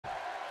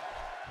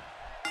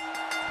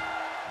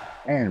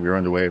And we're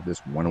underway with this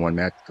one-on-one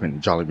match between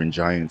the Jolly Green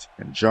Giant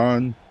and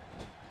John.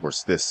 Of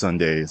course, this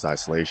Sunday is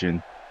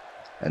Isolation,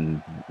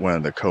 and one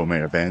of the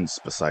co-main events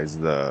besides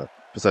the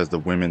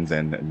women's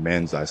and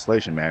men's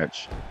Isolation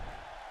match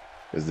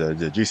is the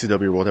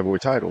GCW World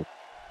Heavyweight title.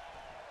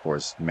 Of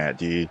course, Matt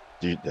D,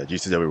 the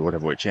GCW World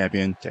Heavyweight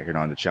Champion, taking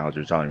on the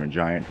challenger Jolly Green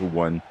Giant, who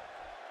won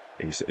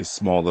a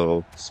small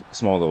little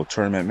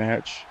tournament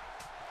match.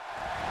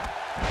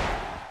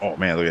 Oh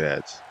man, look at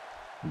that!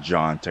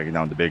 John taking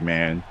down the big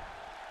man.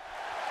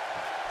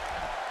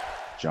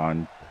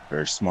 John,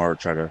 very smart,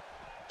 try to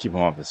keep him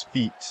off his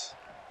feet.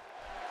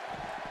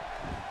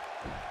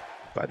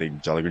 But I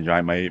think Jolly Green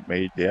Giant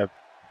might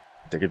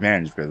take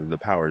advantage because of the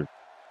power.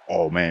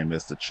 Oh man,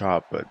 missed the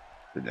chop, but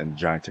and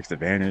Giant takes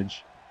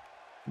advantage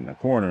in the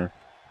corner.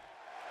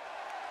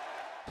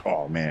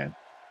 Oh man.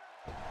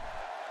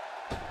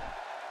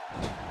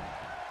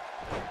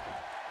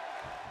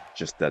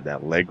 Just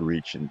that leg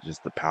reach and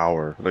just the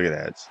power. Look at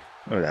that.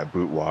 Look at that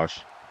boot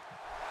wash.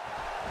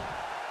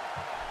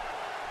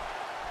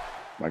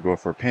 Might go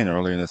for a pin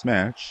early in this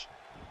match.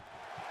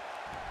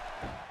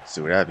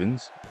 See what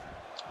happens.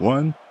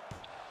 1,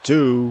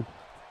 2.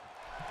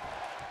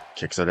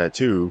 Kicks out at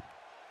 2.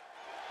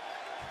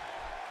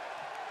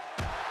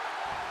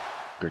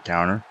 Good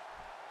counter.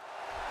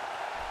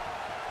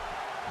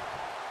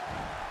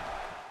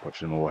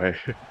 Pushing him away.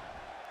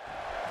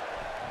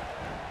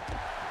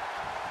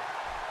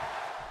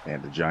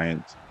 And the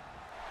Giant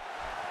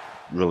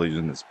really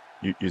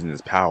using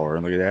his power.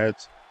 And look at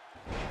that.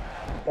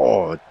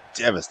 Oh,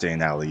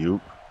 devastating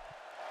alley-oop.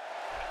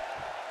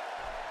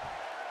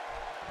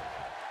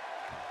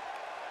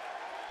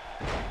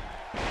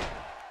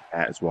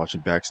 Matt is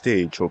watching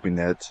backstage, hoping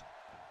that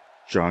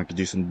John could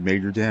do some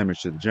major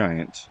damage to the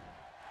Giant.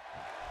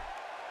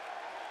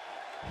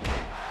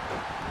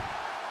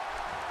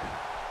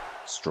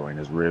 Destroying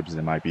his ribs, and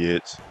it might be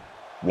it.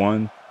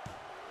 1,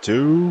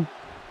 2.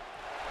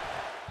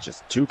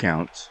 Just 2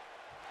 counts.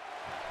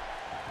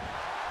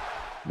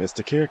 Missed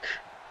a kick.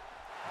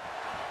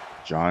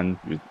 John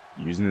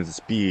using his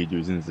speed,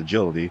 using his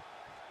agility.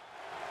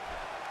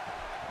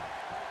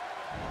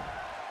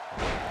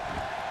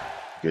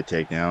 Good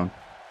takedown.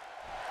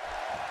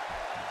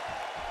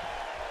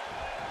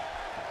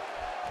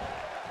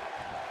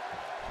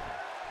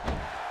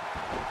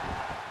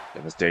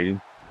 Devastating.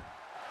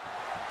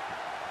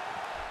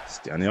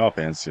 Stay on the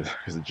offense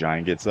because the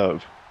Giant gets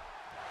up.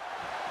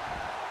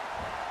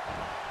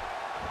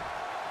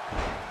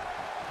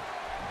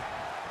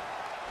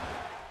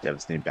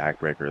 Devastating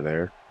backbreaker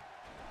there.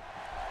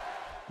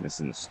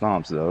 Missing the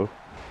stomps though.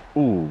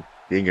 Ooh,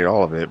 didn't get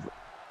all of it,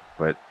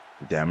 but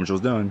the damage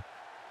was done.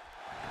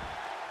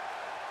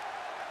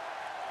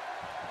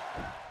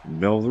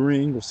 Middle of the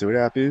ring, we'll see what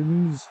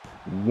happens.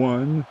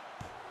 1,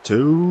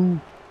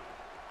 2.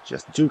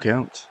 Just a 2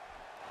 count.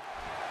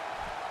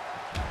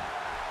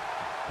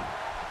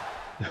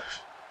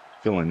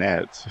 Feeling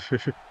that.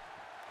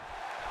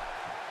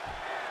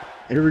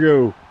 Here we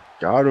go.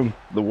 Got him.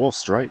 The wolf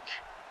strike.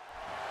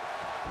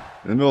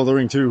 In the middle of the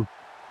ring, 2.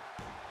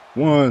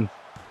 1,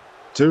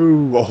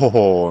 2.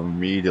 Oh,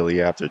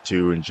 immediately after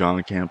 2, and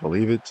John can't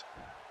believe it.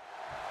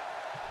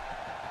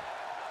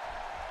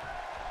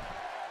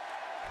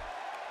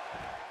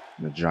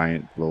 And the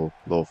Giant a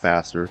little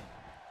faster.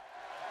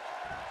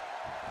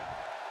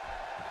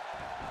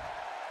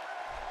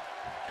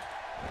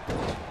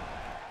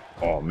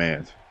 Oh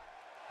man.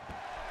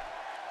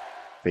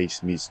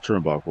 Face meets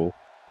turnbuckle.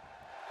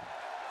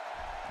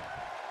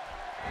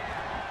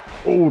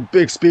 Oh,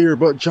 big spear,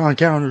 but John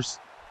counters.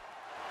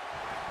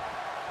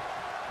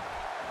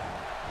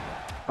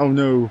 Oh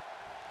no.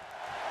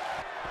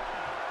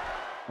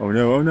 Oh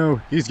no, oh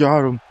no. He's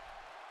got him.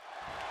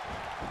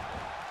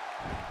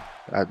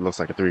 That looks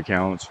like a 3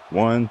 count.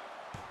 1,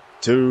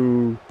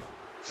 2,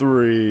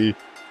 3.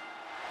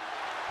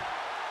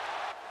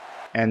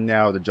 And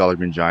now the Jolly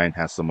Green Giant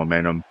has some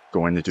momentum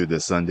going into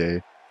this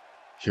Sunday.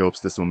 He hopes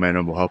this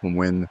momentum will help him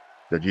win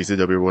the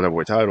GCW World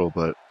Heavyweight title,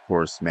 but of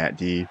course, Matt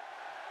D,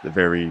 the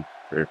very,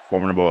 very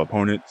formidable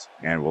opponent,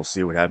 and we'll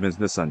see what happens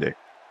this Sunday.